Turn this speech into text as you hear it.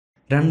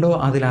രണ്ടോ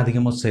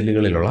അതിലധികമോ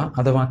സെല്ലുകളിലുള്ള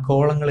അഥവാ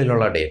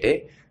കോളങ്ങളിലുള്ള ഡേറ്റയെ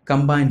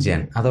കമ്പൈൻ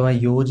ചെയ്യാൻ അഥവാ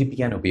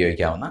യോജിപ്പിക്കാൻ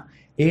ഉപയോഗിക്കാവുന്ന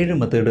 7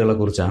 മെത്തേഡുകളെ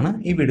കുറിച്ചാണ്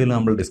ഈ വീഡിയോയിൽ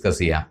നമ്മൾ ഡിസ്കസ്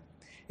ചെയ്യുക.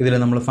 ഇതിൽ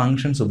നമ്മൾ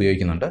ഫങ്ഷൻസ്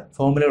ഉപയോഗിക്കുന്നുണ്ട്,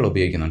 ഫോർമുലകൾ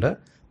ഉപയോഗിക്കുന്നുണ്ട്,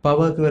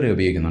 പവർ ക്വറി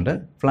ഉപയോഗിക്കുന്നുണ്ട്,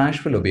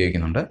 ഫ്ലാഷ് ഫിൽ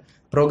ഉപയോഗിക്കുന്നുണ്ട്,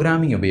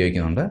 പ്രോഗ്രാമിംഗ്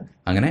ഉപയോഗിക്കുന്നുണ്ട്.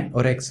 അങ്ങനെ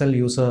ഒരു എക്സൽ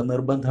യൂസർ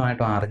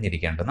നിർബന്ധമായിട്ടും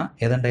അറിഞ്ഞിരിക്കേണ്ടുന്ന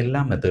ഏതാണ്ട്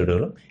എല്ലാ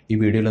മെത്തേഡുകളും ഈ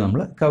വീഡിയോയിൽ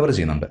നമ്മൾ കവർ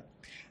ചെയ്യുന്നുണ്ട്.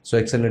 സോ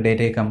എക്സലിൽ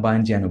ഡേറ്റയെ കമ്പൈൻ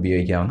ചെയ്യാൻ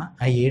ഉപയോഗിക്കാവുന്ന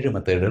ആ 7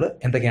 മെത്തേഡുകൾ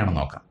എന്തൊക്കെയാണെന്ന്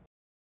നോക്കാം.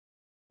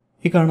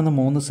 ഈ കാണുന്ന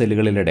 3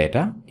 സെല്ലുകളിലെ ഡേറ്റ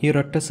ഈ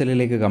ഒരൊറ്റ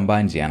സെല്ലിലേക്ക്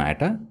കമ്പൈൻ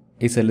ചെയ്യാനായിട്ട്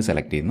ഈ സെല്ല്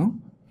സെലക്ട് ചെയ്യുന്നു.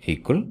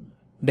 ഈക്വൽ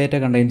ഡേറ്റ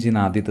കണ്ടെയ്ൻ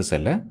ചെയ്യുന്ന ആദ്യത്തെ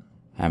സെല്ല്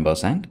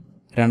ആംപേഴ്സാൻഡ്,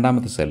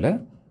 രണ്ടാമത്തെ സെല്ല്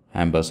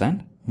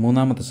ആംപേഴ്സാൻഡ്,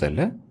 മൂന്നാമത്തെ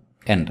സെല്ല്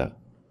എൻ്റർ.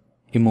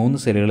 ഈ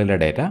 3 സെല്ലുകളിലെ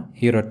ഡേറ്റ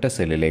ഈ ഒരൊറ്റ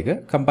സെല്ലിലേക്ക്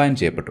കമ്പൈൻ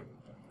ചെയ്യപ്പെട്ടു.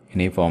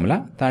 ഇനി ഈ ഫോർമുല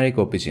താഴെ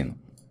കോപ്പി ചെയ്യുന്നു.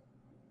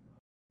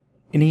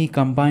 ഇനി ഈ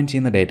കമ്പൈൻ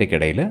ചെയ്യുന്ന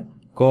ഡേറ്റയ്ക്കിടയിൽ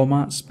കോമ,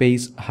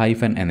 സ്പേസ്,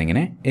 ഹൈഫൻ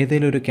എന്നിങ്ങനെ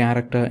ഏതെങ്കിലും ഒരു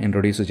ക്യാരക്ടർ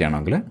ഇൻട്രൊഡ്യൂസ്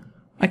ചെയ്യണമെങ്കിൽ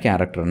ആ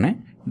ക്യാരക്ടറിനെ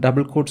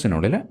ഡബിൾ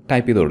കോട്ട്സിനുള്ളിൽ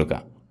ടൈപ്പ് ചെയ്ത് കൊടുക്കുക.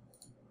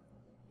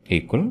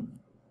 ഈക്വൽ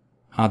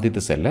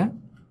ആദ്യത്തെ സെല്ല്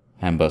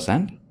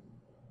ആംപേഴ്സാൻഡ്.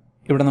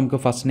 ഇവിടെ നമുക്ക്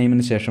ഫസ്റ്റ്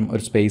നെയിമിന് ശേഷം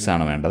ഒരു സ്പേസ്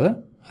ആണ് വേണ്ടത്.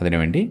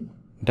 അതിനുവേണ്ടി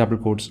double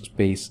quotes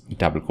space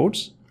double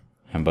quotes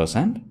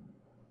ആംപേഴ്സാൻഡ്.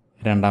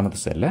 രണ്ടാമത്തെ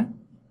cell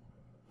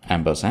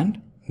ആംപേഴ്സാൻഡ്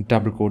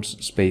double quotes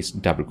space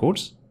double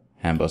quotes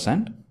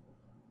ആംപേഴ്സാൻഡ്.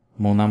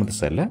 മൂന്നാമത്തെ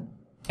സെല്ല്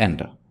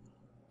എൻ്റർ.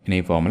 ഇനി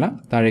ഈ ഫോർമുല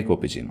താഴെ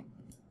കോപ്പി ചെയ്യുന്നു.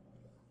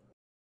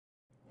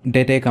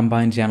 ഡേറ്റയെ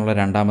കമ്പൈൻ ചെയ്യാനുള്ള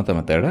രണ്ടാമത്തെ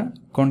മെത്തേഡ്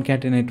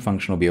കോൺകാറ്റിനേറ്റ്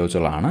ഫംഗ്ഷൻ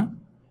ഉപയോഗിച്ചുള്ളതാണ്.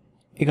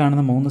 ഈ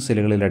കാണുന്ന 3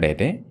 സെല്ലുകളിലെ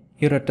ഡേറ്റയെ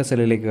ഈ ഒരൊറ്റ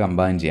സെല്ലിലേക്ക്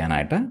കമ്പൈൻ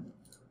ചെയ്യാനായിട്ട്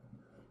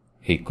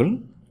equal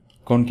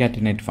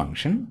concatenate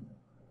function.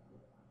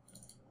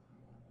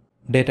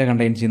 Data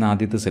contain ചെയ്യുന്ന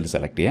ആദ്യത്തെ സെല്ല്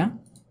സെലക്ട് ചെയ്യുക,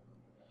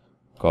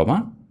 കോമ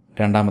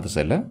രണ്ടാമത്തെ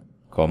സെല്ല്,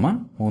 കോമ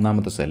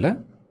മൂന്നാമത്തെ സെല്ല്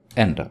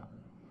എൻ്റർ.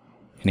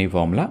 ഇനി ഈ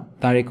ഫോർമുല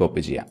താഴെ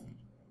കോപ്പി ചെയ്യാം.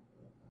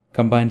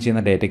 കമ്പൈൻ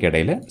ചെയ്യുന്ന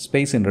ഡേറ്റയ്ക്കിടയിൽ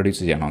സ്പേസ്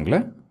ഇൻട്രൊഡ്യൂസ് ചെയ്യണമെങ്കിൽ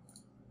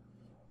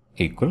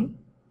ഈക്വൽ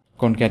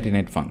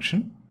കോൺകാറ്റിനേറ്റ് ഫംഗ്ഷൻ.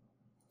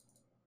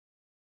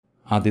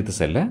 ആദ്യത്തെ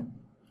cell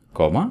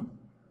comma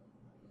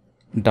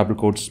double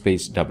quotes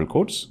space double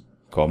quotes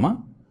comma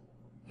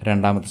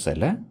രണ്ടാമത്തെ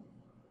cell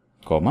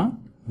comma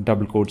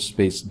double quotes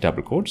space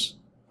double quotes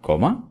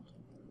comma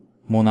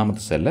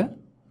മൂന്നാമത്തെ സെല്ല്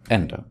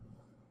എൻ്റർ.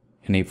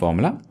 ഇനി ഈ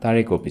ഫോർമുല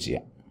താഴെ കോപ്പി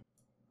ചെയ്യാം.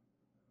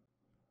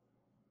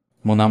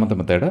 മൂന്നാമത്തെ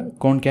മെത്തേഡ്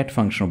കോൺകാറ്റ്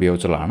ഫംഗ്ഷൻ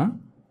ഉപയോഗിച്ചുള്ളതാണ്.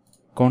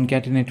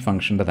 കോൺകാറ്റിനേറ്റ്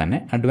ഫംഗ്ഷൻ്റെ തന്നെ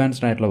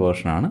അഡ്വാൻസ്ഡ് ആയിട്ടുള്ള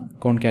വേർഷനാണ്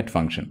കോൺകാറ്റ്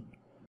ഫംഗ്ഷൻ.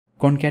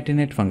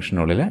 കോൺകാറ്റിനേറ്റ്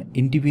ഫംഗ്ഷനുള്ളിൽ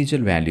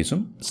ഇൻഡിവിജ്വൽ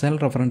വാല്യൂസും സെൽ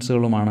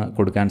റെഫറൻസുകളുമാണ്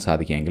കൊടുക്കാൻ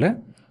സാധിക്കുമെങ്കിൽ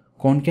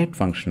കോൺകാറ്റ്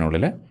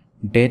ഫംഗ്ഷനുള്ളിൽ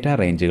ഡേറ്റ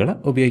റേഞ്ചുകൾ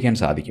ഉപയോഗിക്കാൻ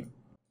സാധിക്കും.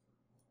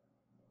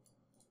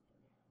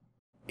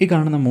 ഈ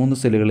കാണുന്ന 3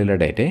 സെല്ലുകളിലെ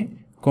ഡേറ്റയെ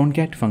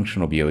കോൺകാറ്റ് ഫംഗ്ഷൻ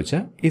ഉപയോഗിച്ച്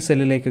ഈ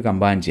സെല്ലിലേക്ക്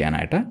കമ്പൈൻ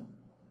ചെയ്യാനായിട്ട്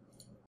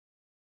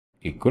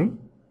ഈക്വൽ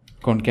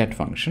കോൺകാറ്റ്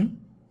ഫംഗ്ഷൻ.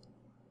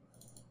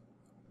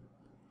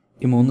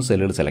 ഈ 3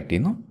 സെല്ലുകൾ സെലക്ട്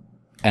ചെയ്യുന്നു,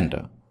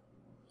 എൻ്റർ.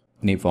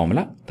 ഇനി ഫോർമുല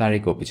താഴെ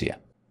കോപ്പി ചെയ്യാം.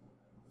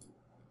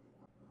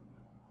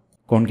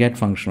 കോൺകാറ്റ്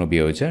ഫംഗ്ഷൻ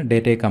ഉപയോഗിച്ച്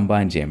ഡേറ്റയെ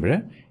കമ്പൈൻ ചെയ്യുമ്പോൾ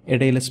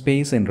ഇടയിൽ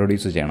സ്പേസ്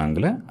ഇൻട്രൊഡ്യൂസ്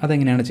ചെയ്യണമെങ്കിൽ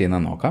അതെങ്ങനെയാണ്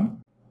ചെയ്യുന്നത് നോക്കാം.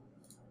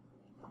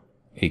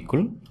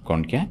 ഈക്വൽ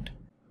കോൺകാറ്റ്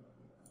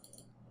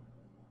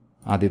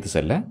ആദ്യത്തെ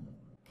cell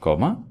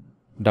comma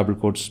double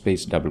quotes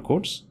space double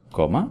quotes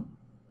comma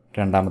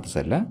രണ്ടാമത്തെ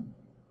cell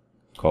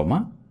comma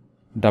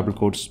double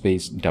quotes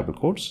space double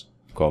quotes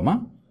comma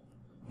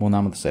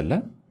മൂന്നാമത്തെ സെല്ല്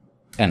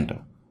എൻ്റർ.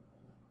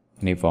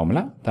 ഇനി ഫോർമുല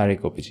താഴെ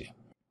കോപ്പി ചെയ്യാം.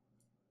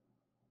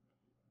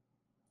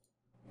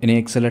 ഇനി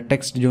എക്സലിലെ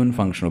ടെക്സ്റ്റ് ജോയിൻ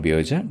ഫംഗ്ഷൻ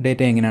ഉപയോഗിച്ച്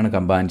ഡേറ്റ എങ്ങനെയാണ്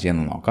കമ്പൈൻ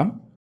ചെയ്യുന്നത് നോക്കാം.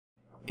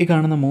 ഈ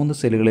കാണുന്ന 3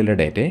 സെല്ലുകളിലെ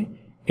ഡേറ്റയെ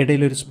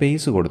ഇടയിലൊരു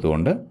സ്പേസ്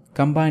കൊടുത്തുകൊണ്ട്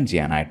കമ്പൈൻ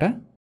ചെയ്യാനായിട്ട്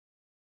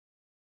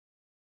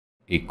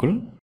equal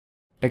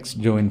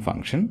text join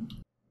function.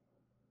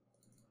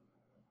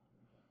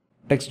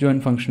 Text join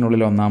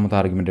ഫംഗ്ഷനുള്ളിൽ ഒന്നാമത്തെ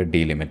ആർഗ്യുമെൻറ്റ്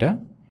ഡീലിമിറ്റ്.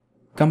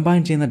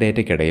 കമ്പൈൻ ചെയ്യുന്ന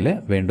ഡേറ്റയ്ക്കിടയിൽ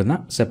വേണ്ടുന്ന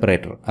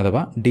സെപ്പറേറ്റർ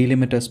അഥവാ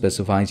ഡീലിമിറ്റ്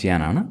സ്പെസിഫൈ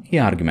ചെയ്യാനാണ് ഈ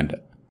ആർഗ്യുമെൻറ്റ്.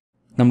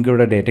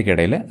 നമുക്കിവിടെ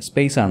ഡേറ്റയ്ക്കിടയിൽ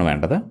സ്പേസ് ആണ്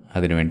വേണ്ടത്.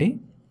 അതിനുവേണ്ടി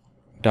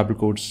double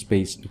quotes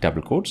space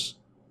double quotes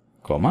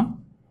comma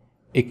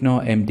IGNOU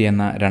M T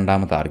എന്ന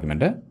രണ്ടാമത്തെ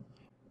ആർഗ്യുമെൻറ്റ്.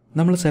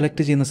 നമ്മൾ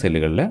സെലക്ട് ചെയ്യുന്ന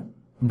സെല്ലുകളിൽ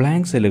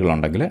ബ്ലാങ്ക്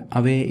സെല്ലുകളുണ്ടെങ്കിൽ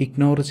അവയെ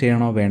ഇഗ്നോർ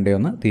ചെയ്യണോ വേണ്ടയോ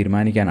എന്ന്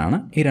തീരുമാനിക്കാനാണ്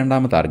ഈ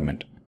രണ്ടാമത്തെ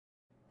argument.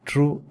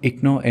 True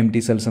IGNOU M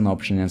T cells എന്ന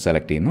ഓപ്ഷൻ ഞാൻ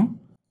സെലക്ട് ചെയ്യുന്നു,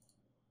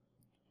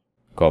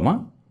 കോമ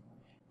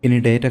ഇനി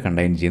ഡേറ്റ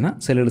കണ്ടെയ്ൻ ചെയ്യുന്ന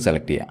സെല്ലുകൾ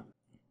സെലക്ട് ചെയ്യാം,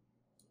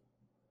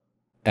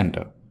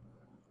 എൻ്റർ.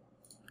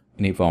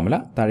 ഇനി ഫോർമുല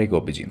താഴെ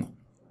കോപ്പി ചെയ്യുന്നു.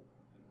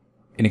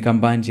 ഇനി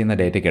കമ്പൈൻ ചെയ്യുന്ന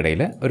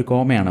ഡേറ്റയ്ക്കിടയിൽ ഒരു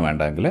കോമയാണ്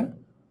വേണ്ടതെങ്കിൽ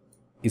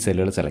ഈ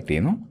സെല്ലുകൾ സെലക്ട്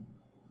ചെയ്യുന്നു,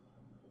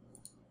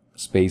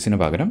 സ്പേസിന്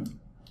പകരം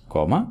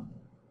കോമ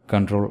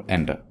കൺട്രോൾ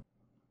എൻ്റർ.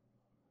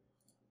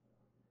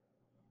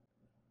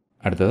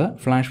 അടുത്തത്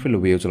ഫ്ലാഷ് ഫിൽ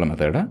ഉപയോഗിച്ചുള്ള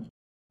മെത്തേഡ്.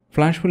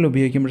 ഫ്ലാഷ് ഫിൽ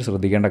ഉപയോഗിക്കുമ്പോൾ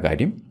ശ്രദ്ധിക്കേണ്ട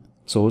കാര്യം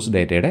സോഴ്സ്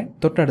ഡേറ്റയുടെ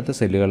തൊട്ടടുത്ത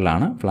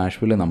സെല്ലുകളിലാണ് ഫ്ലാഷ്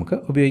ഫിൽ നമുക്ക്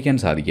ഉപയോഗിക്കാൻ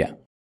സാധിക്കുക.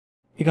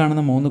 ഈ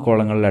കാണുന്ന 3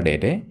 കോളങ്ങളിലെ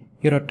ഡേറ്റയെ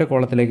ഈ ഒരൊറ്റ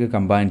കോളത്തിലേക്ക്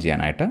കമ്പൈൻ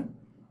ചെയ്യാനായിട്ട്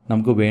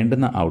നമുക്ക്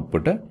വേണ്ടുന്ന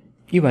ഔട്ട്പുട്ട്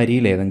ഈ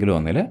വരിയിൽ ഏതെങ്കിലും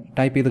ഒന്നിൽ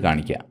ടൈപ്പ് ചെയ്ത്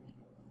കാണിക്കുക.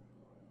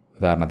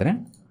 ഉദാഹരണത്തിന്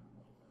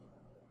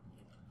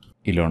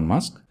ഇലോൺ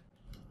മസ്ക്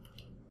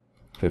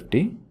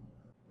 50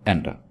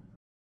 എൻ്റർ.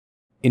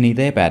 ഇനി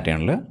ഇതേ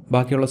പാറ്റേണിൽ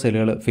ബാക്കിയുള്ള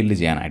സെല്ലുകൾ ഫില്ല്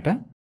ചെയ്യാനായിട്ട്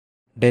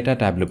ഡേറ്റ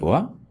ടാബിൽ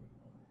പോവാം,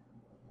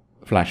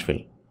 ഫ്ലാഷ് ഫിൽ.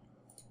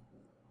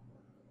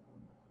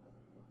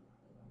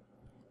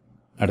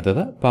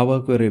 അടുത്തത് പവർ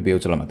ക്വയറി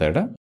ഉപയോഗിച്ചുള്ള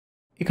മെത്തേഡ്.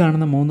 ഈ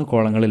കാണുന്ന 3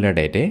 കോളങ്ങളിലെ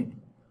ഡേറ്റയെ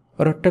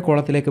ഒരൊറ്റ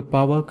കോളത്തിലേക്ക്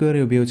പവർ ക്വയറി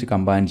ഉപയോഗിച്ച്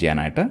കമ്പൈൻ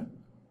ചെയ്യാനായിട്ട്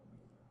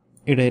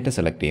ഈ ഡേറ്റ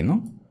സെലക്ട് ചെയ്യുന്നു.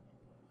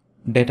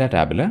 ഡേറ്റ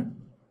ടാബിൽ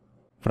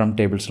ഫ്രം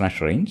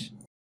ടേബിൾ/റേഞ്ച്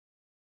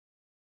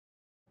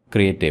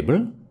ക്രിയേറ്റ് ടേബിൾ.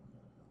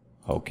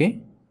 ഓക്കെ,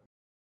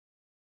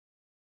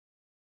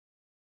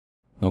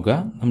 നോക്കുക,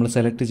 നമ്മൾ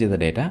സെലക്ട് ചെയ്ത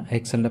ഡേറ്റ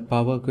എക്സലിൻ്റെ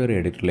പവർ ക്വയറി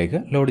എഡിറ്ററിലേക്ക്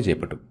ലോഡ്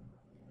ചെയ്യപ്പെട്ടു.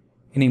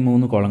 ഇനി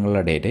 3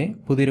 കോളങ്ങളുള്ള ഡേറ്റയെ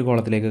പുതിയൊരു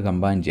കോളത്തിലേക്ക്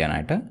കമ്പൈൻ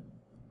ചെയ്യാനായിട്ട്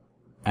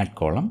ആഡ്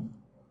കോളം,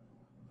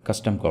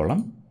 കസ്റ്റം കോളം.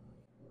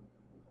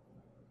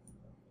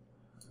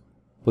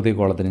 പുതിയ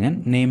കോളത്തിന് ഞാൻ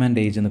നെയിം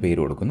ആൻഡ് ഏജ് എന്ന് പേര്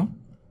കൊടുക്കുന്നു.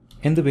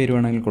 എന്ത് പേര്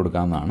വേണമെങ്കിലും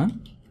കൊടുക്കാവുന്നതാണ്.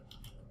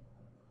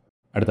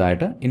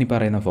 അടുത്തതായിട്ട് ഇനി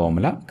പറയുന്ന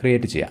ഫോർമുല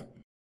ക്രിയേറ്റ് ചെയ്യാം.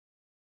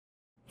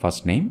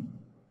 First name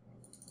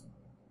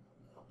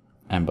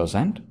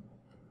ആംപേഴ്സാൻഡ്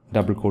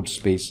double quotes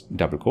space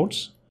double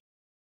quotes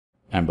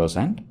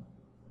ആംപേഴ്സാൻഡ്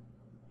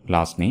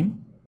last name.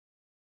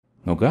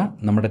 നോക്കുക,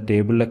 നമ്മുടെ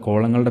ടേബിളിലെ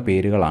കോളങ്ങളുടെ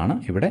പേരുകളാണ്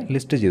ഇവിടെ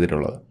ലിസ്റ്റ്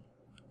ചെയ്തിട്ടുള്ളത്.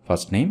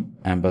 First name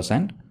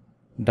ആംപേഴ്സാൻഡ്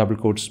double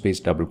quotes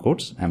space double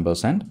quotes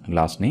ആംപേഴ്സാൻഡ്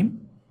last name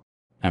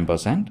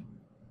ആംപേഴ്സാൻഡ്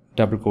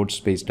double quotes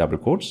space double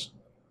quotes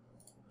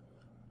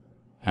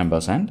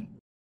ആംപേഴ്സാൻഡ്.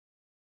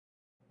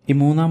 ഈ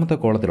മൂന്നാമത്തെ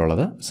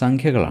കോളത്തിലുള്ളത്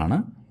സംഖ്യകളാണ്.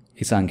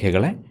 ഈ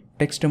സംഖ്യകളെ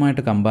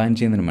ടെക്സ്റ്റുമായിട്ട് കമ്പൈൻ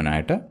ചെയ്യുന്നതിന്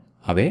മുന്നായിട്ട്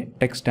അവയെ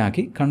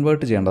ടെക്സ്റ്റാക്കി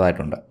കൺവേർട്ട്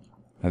ചെയ്യേണ്ടതായിട്ടുണ്ട്.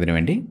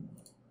 അതിനുവേണ്ടി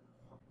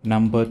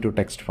number two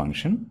text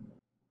function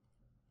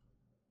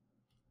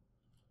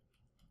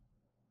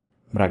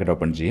bracket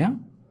open ചെയ്യുക.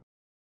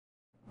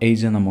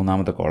 ഏജ് എന്ന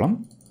മൂന്നാമത്തെ കോളം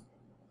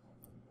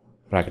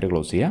ബ്രാക്കറ്റ്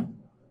ക്ലോസ് ചെയ്യുക.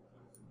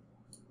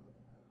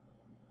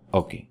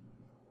 ഓക്കെ,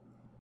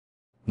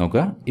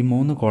 നോക്കുക, ഈ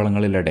 3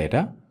 കോളങ്ങളിലെ ഡേറ്റ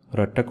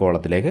ഒരൊറ്റ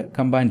കോളത്തിലേക്ക്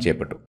കമ്പൈൻ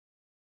ചെയ്യപ്പെട്ടു.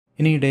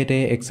 ഇനി ഈ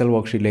ഡേറ്റയെ എക്സൽ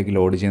വർക്ക്ഷീറ്റിലേക്ക്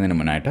ലോഡ് ചെയ്യുന്നതിന്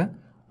മുന്നായിട്ട്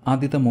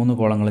ആദ്യത്തെ 3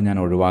 കോളങ്ങൾ ഞാൻ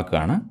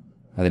ഒഴിവാക്കുകയാണ്.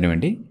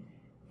 അതിനുവേണ്ടി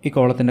ഈ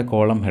കോളത്തിൻ്റെ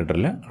കോളം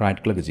ഹെഡറിൽ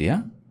റൈറ്റ് ക്ലിക്ക്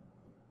ചെയ്യുക,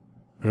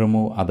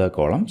 റിമൂവ് അതർ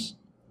കോളംസ്.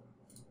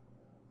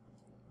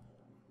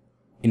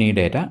 ഇനി ഈ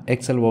ഡേറ്റ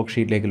എക്സൽ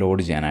വർക്ക്ഷീറ്റിലേക്ക്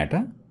ലോഡ് ചെയ്യാനായിട്ട്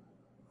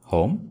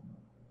home,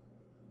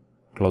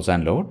 close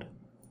and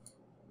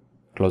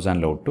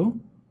load to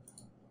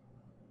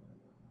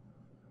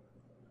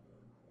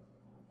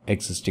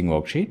existing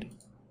worksheet.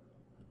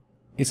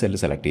 ഈ സെല്ല്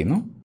സെലക്ട് ചെയ്യുന്നു.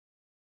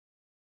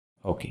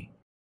 ഓക്കെ,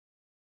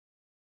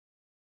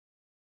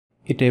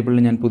 ഈ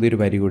ടേബിളിൽ ഞാൻ പുതിയൊരു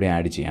വരി കൂടി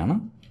ആഡ് ചെയ്യാണ്.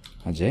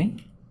 അജയ്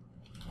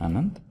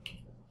ആനന്ദ്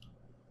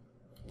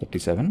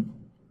 37.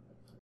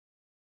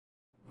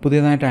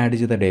 പുതിയതായിട്ട് ആഡ്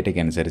ചെയ്ത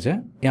ഡേറ്റയ്ക്ക് അനുസരിച്ച്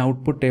ഈ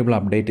ഔട്ട്പുട്ട് ടേബിൾ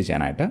അപ്ഡേറ്റ്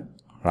ചെയ്യാനായിട്ട്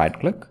റൈറ്റ്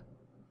ക്ലിക്ക്,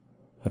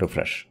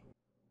 റിഫ്രഷ്.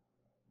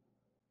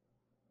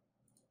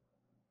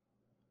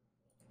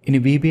 ഇനി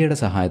VBAയുടെ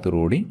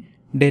സഹായത്തോടുകൂടി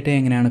ഡേറ്റ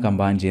എങ്ങനെയാണ്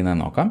കമ്പൈൻ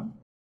ചെയ്യുന്നതെന്ന് നോക്കാം.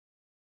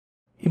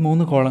 ഈ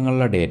 3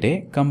 കോളങ്ങളിലെ ഡേറ്റയെ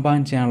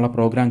കമ്പൈൻ ചെയ്യാനുള്ള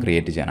പ്രോഗ്രാം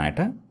ക്രിയേറ്റ്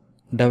ചെയ്യാനായിട്ട്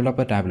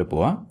ഡെവലപ്പർ ടാബിൽ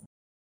പോവാം,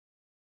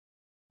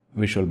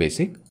 വിഷ്വൽ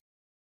ബേസിക്.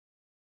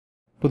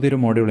 പുതിയൊരു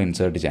മോഡ്യൂൾ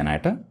ഇൻസേർട്ട്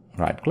ചെയ്യാനായിട്ട്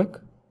റൈറ്റ് ക്ലിക്ക്,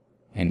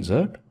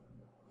 ഇൻസേർട്ട്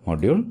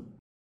മോഡ്യൂൾ.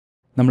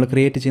 നമ്മൾ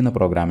ക്രിയേറ്റ് ചെയ്യുന്ന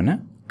പ്രോഗ്രാമിന്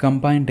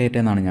കമ്പൈൻ ഡേറ്റ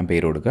എന്നാണ് ഞാൻ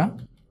പേര് കൊടുക്കുക.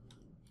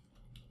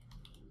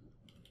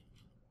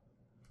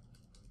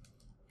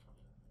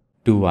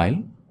 To while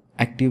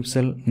active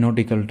cell not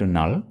equal to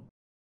null,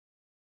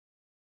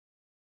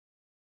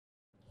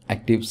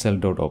 active cell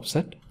dot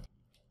offset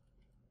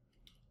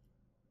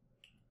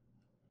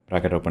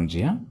bracket open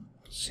ചെയ്യുക,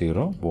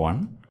 0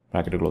 1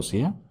 bracket close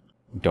ചെയ്യുക,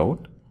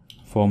 dot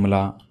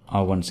formula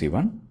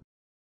r1c1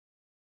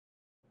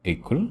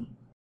 equal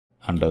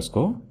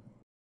underscore.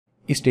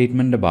 ഈ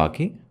സ്റ്റേറ്റ്മെൻറ്റിൻ്റെ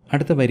ബാക്കി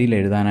അടുത്ത വരിയിൽ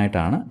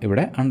എഴുതാനായിട്ടാണ്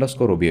ഇവിടെ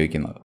അണ്ടർസ്കോർ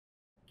ഉപയോഗിക്കുന്നത്.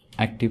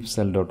 active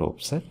cell dot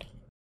offset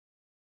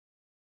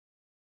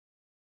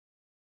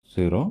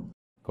 0,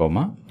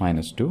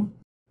 -2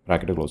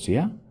 bracket close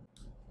ചെയ്യുക,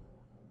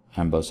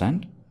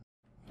 ആംപേഴ്സാൻഡ്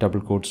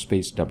double quotes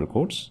space double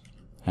quotes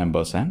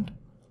ആംപേഴ്സാൻഡ്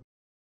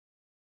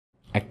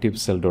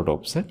active cell dot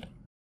offset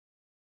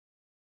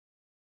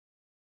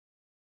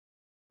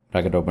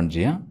bracket open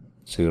ചെയ്യുക,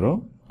 0,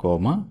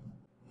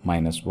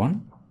 -1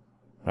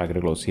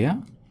 ബ്രാക്കറ്റ് ക്ലോസ് ചെയ്യുക,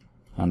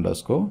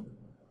 underscore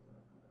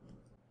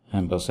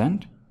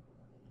ആംപേഴ്സാൻഡ്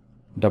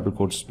double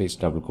quotes space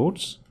double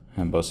quotes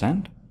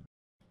ആംപേഴ്സാൻഡ്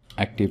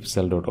active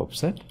cell dot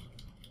offset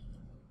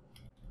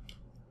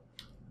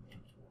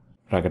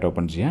bracket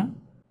open ചെയ്യുക,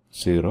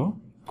 0,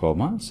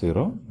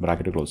 0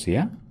 bracket close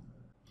ചെയ്യുക,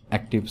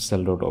 active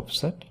cell dot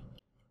offset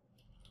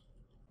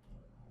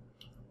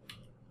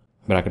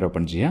bracket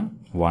open ചെയ്യുക,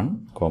 1,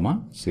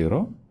 0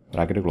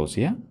 bracket close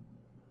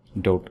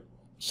ചെയ്യുക, dot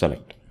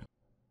select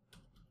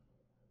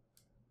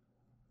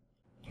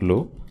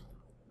loop.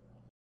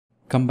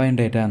 Combine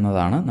data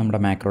എന്നതാണ് നമ്മുടെ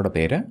മാക്രോയുടെ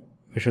പേര്.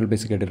 Visual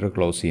basic editor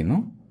close ചെയ്യുന്നു.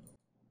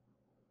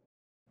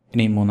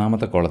 ഇനി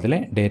മൂന്നാമത്തെ കോളത്തിലെ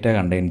ഡേറ്റ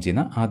കണ്ടെയ്ൻ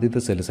ചെയ്യുന്ന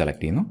ആദ്യത്തെ സെല്ല്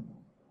സെലക്ട് ചെയ്യുന്നു,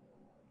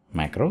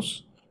 മാക്രോസ്,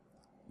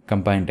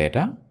 കമ്പൈൻ ഡേറ്റ,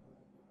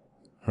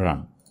 റൺ.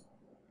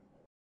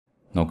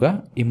 നോക്കുക,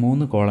 ഈ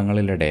 3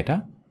 കോളങ്ങളിലെ ഡേറ്റ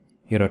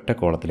ഈ ഒരൊറ്റ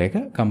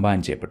കോളത്തിലേക്ക് കമ്പൈൻ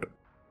ചെയ്യപ്പെട്ടു.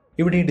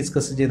 ഇവിടെ ഈ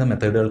ഡിസ്കസ് ചെയ്ത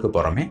മെത്തേഡുകൾക്ക്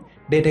പുറമെ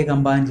ഡേറ്റയെ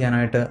കമ്പൈൻ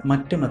ചെയ്യാനായിട്ട്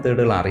മറ്റ്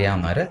മെത്തേഡുകൾ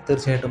അറിയാവുന്നവർ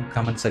തീർച്ചയായിട്ടും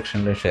കമൻറ്റ്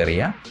സെക്ഷനിൽ ഷെയർ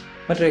ചെയ്യുക.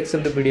 മറ്റൊരു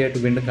എക്സലൻ്റ് വീഡിയോ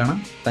ആയിട്ട് വീണ്ടും കാണാം.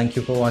 Thank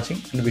you for watching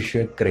and wish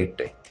you A great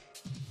day.